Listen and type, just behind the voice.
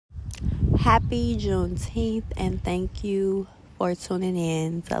Happy Juneteenth, and thank you for tuning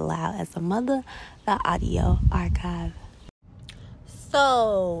in to Loud as a Mother, the audio archive.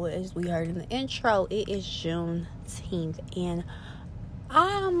 So, as we heard in the intro, it is Juneteenth, and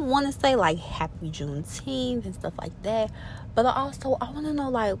I want to say Happy Juneteenth and stuff like that. But I want to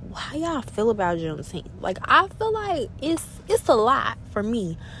know how y'all feel about Juneteenth. I feel like it's a lot for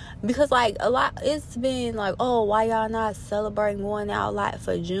me. Because a lot, it's been oh, why y'all not celebrating going out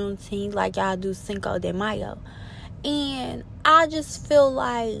for Juneteenth like y'all do Cinco de Mayo? And I just feel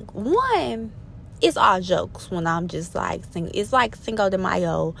one, it's all jokes when I'm just it's like Cinco de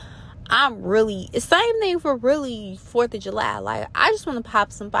Mayo. It's same thing for really 4th of July. I just want to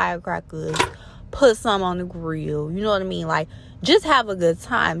pop some firecrackers, put some on the grill. You know what I mean? Just have a good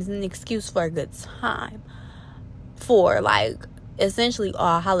time. It's an excuse for a good time. For essentially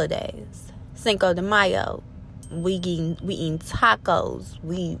all holidays. Cinco de Mayo, we eating tacos,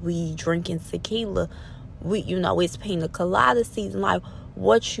 we drinking tequila, it's pina colada season.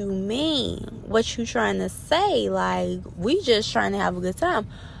 What you mean? What you trying to say? We just trying to have a good time.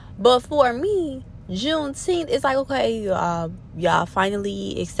 But for me, Juneteenth is okay, y'all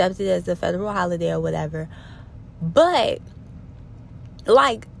finally accepted as a federal holiday or whatever. But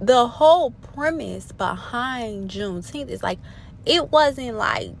the whole premise behind Juneteenth is it wasn't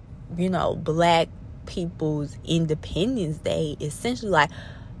Black people's Independence Day. Essentially,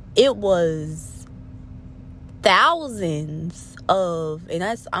 it was thousands of, and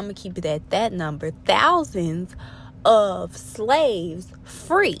I'm gonna keep it at that number, thousands of slaves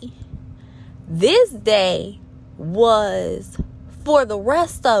free. This day was for the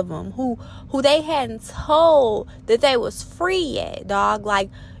rest of them who they hadn't told that they was free yet, dog.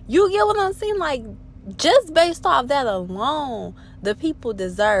 You get what I'm saying? Just based off that alone, the people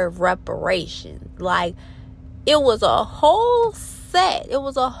deserve reparations. It was a whole set. It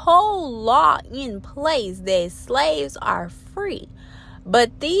was a whole law in place that slaves are free.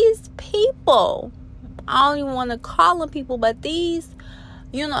 But these people, I don't even want to call them people, but these,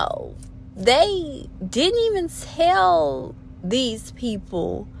 they didn't even tell these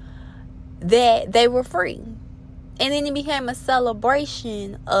people that they were free. And then it became a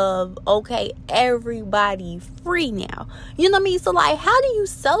celebration of, okay, everybody free now. You know what I mean? So, how do you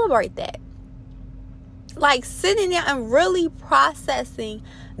celebrate that? Sitting there and really processing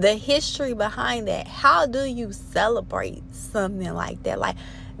the history behind that. How do you celebrate something like that?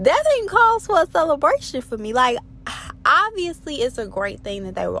 That didn't call for a celebration for me. Obviously, it's a great thing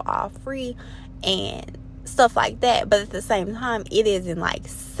that they were all free and stuff like that, but at the same time, it isn't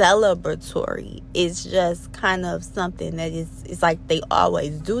celebratory. It's just kind of something that it's they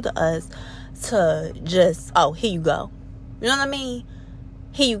always do to us, to just, oh, here you go, you know what I mean,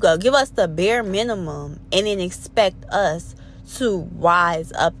 here you go, give us the bare minimum and then expect us to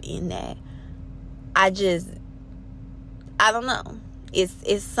rise up in that. I don't know,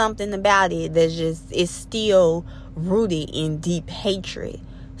 it's something about it that just is still rooted in deep hatred.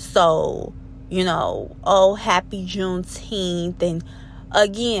 So oh, happy Juneteenth. And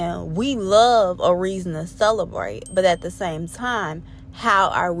again, we love a reason to celebrate, but at the same time, how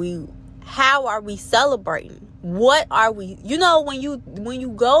are we celebrating? What are we, when you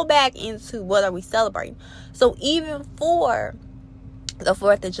go back into what are we celebrating? So even for the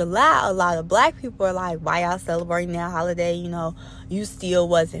 4th of July, a lot of Black people are why y'all celebrating that holiday? You still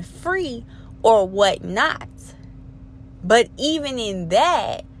wasn't free or whatnot. But even in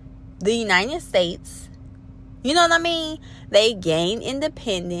that, the United States, you know what I mean? They gained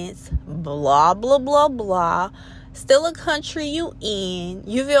independence, blah, blah, blah, blah. Still a country you in.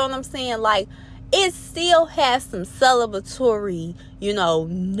 You feel what I'm saying? It still has some celebratory,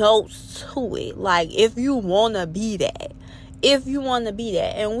 notes to it. If you want to be that.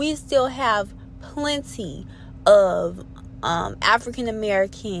 And we still have plenty of African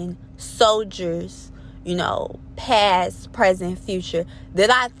American soldiers, past, present, future, that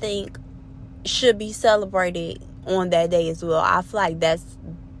I think should be celebrated on that day as well. I feel that's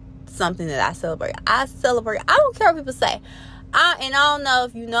something that I celebrate. I don't care what people say. I don't know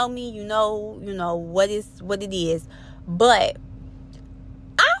if you know me, you know what it is, but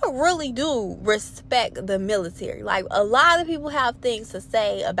I really do respect the military. A lot of people have things to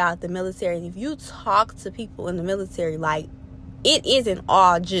say about the military, and if you talk to people in the military, it isn't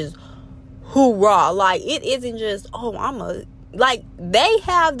all just hoorah. It isn't just, oh, they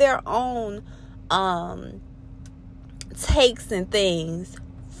have their own takes and things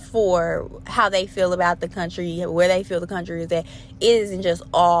for how they feel about the country, where they feel the country is at. It isn't just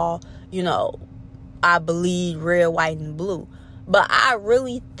all, I believe red, white, and blue. But I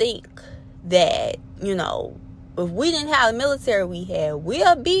really think that, if we didn't have the military we had,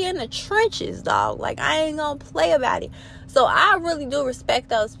 we'll be in the trenches, dog. Like, I ain't gonna play about it. So I really do respect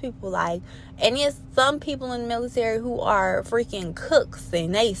those people. Like, and there's some people in the military who are freaking cooks,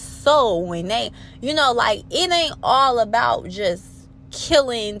 and they sew, and they, you know, like, it ain't all about just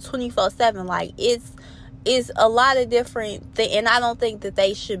killing 24/7. Like, it's a lot of different things, and I don't think that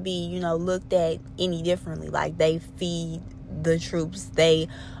they should be, you know, looked at any differently. Like, they feed the troops, they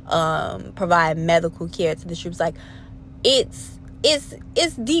provide medical care to the troops. Like, it's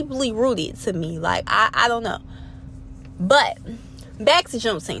deeply rooted to me. Like, I don't know. But back to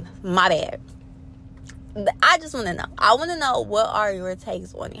Juneteenth. My bad. I just want to know. I want to know, what are your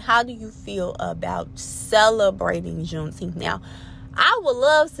takes on it? How do you feel about celebrating Juneteenth? Now, I would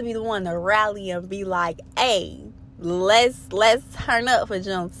love to be the one to rally and be like, hey, let's turn up for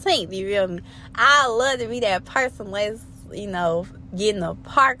Juneteenth. You feel me? I love to be that person. Let's, you know, get in the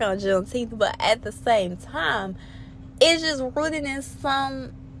park on Juneteenth. But at the same time, it's just rooted in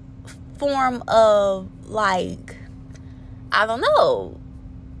some form of, like, I don't know.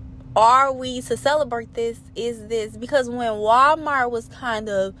 Are we to celebrate this? Is this because when Walmart was kind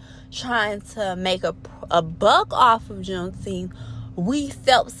of trying to make a buck off of Juneteenth, we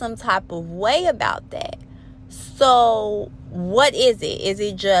felt some type of way about that. So what is it? Is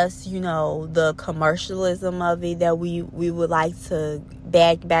it just, you know, the commercialism of it that we would like to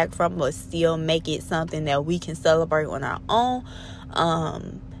back from, but still make it something that we can celebrate on our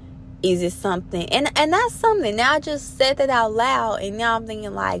own? Is it something, and that's something, now I just said that out loud, and now I'm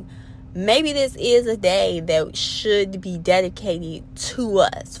thinking, like, maybe this is a day that should be dedicated to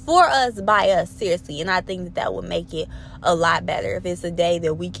us, for us, by us, seriously. And I think that would make it a lot better if it's a day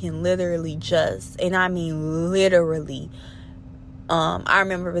that we can literally just, and I mean literally, I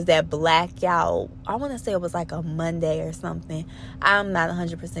remember it was that blackout, I want to say it was like a Monday or something, I'm not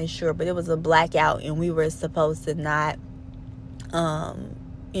 100% sure, but it was a blackout, and we were supposed to not,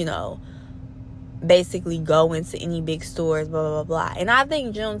 you know, basically go into any big stores, blah, blah, blah. And I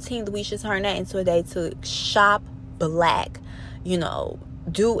think Juneteenth, we should turn that into a day to shop black, you know,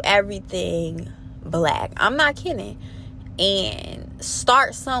 do everything black. I'm not kidding. And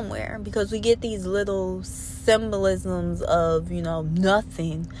start somewhere, because we get these little symbolisms of, you know,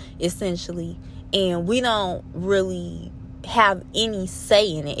 nothing, essentially. And we don't really have any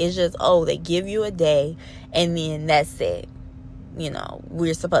say in it. It's just, oh, they give you a day, and then that's it. You know,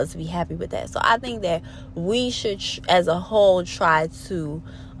 we're supposed to be happy with that. So I think that we should, as a whole, try to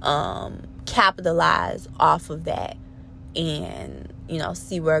capitalize off of that, and, you know,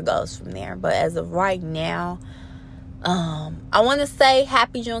 see where it goes from there. But as of right now, I want to say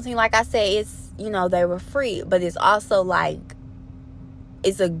happy Juneteenth. Like I said, it's, you know, they were free, but it's also like, it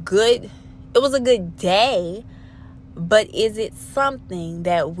was a good day, but is it something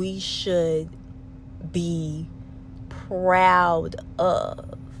that we should be proud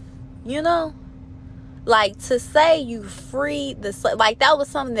of? You know, like, to say you freed the, like, that was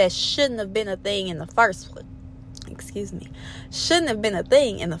something that shouldn't have been a thing in the first place. Shouldn't have been a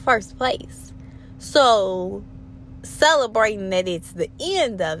thing in the first place. So celebrating that it's the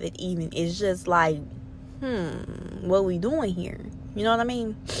end of it even is just like, what we doing here? You know what I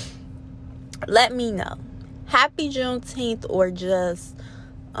mean? Let me know. Happy Juneteenth, or just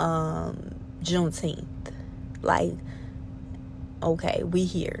Juneteenth. Like, okay, we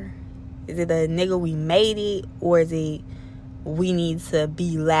here. Is it a nigga we made it, or is it we need to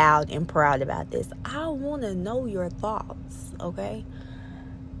be loud and proud about this? I want to know your thoughts, okay?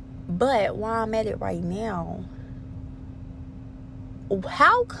 But while I'm at it right now,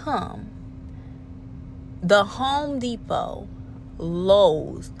 how come the Home Depot,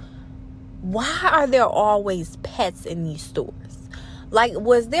 Lowe's, why are there always pets in these stores? Like,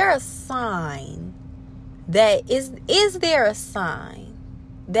 was there a sign that is there a sign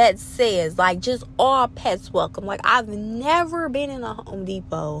that says, like, just all pets welcome? Like, I've never been in a Home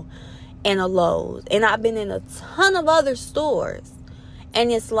Depot and a Lowe's, and I've been in a ton of other stores,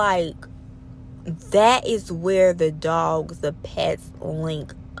 and it's like, that is where the dogs, the pets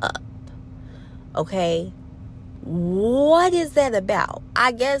link up. Okay? What is that about?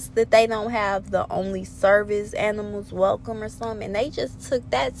 I guess that they don't have the only service animals welcome or something, and they just took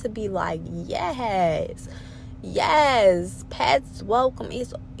that to be like, yes, pets welcome.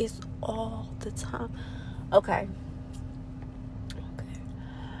 It's all the time. Okay.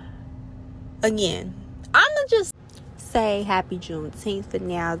 Again, I'm gonna just say happy Juneteenth for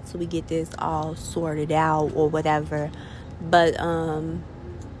now till we get this all sorted out or whatever. But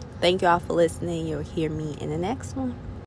thank y'all for listening. You'll hear me in the next one.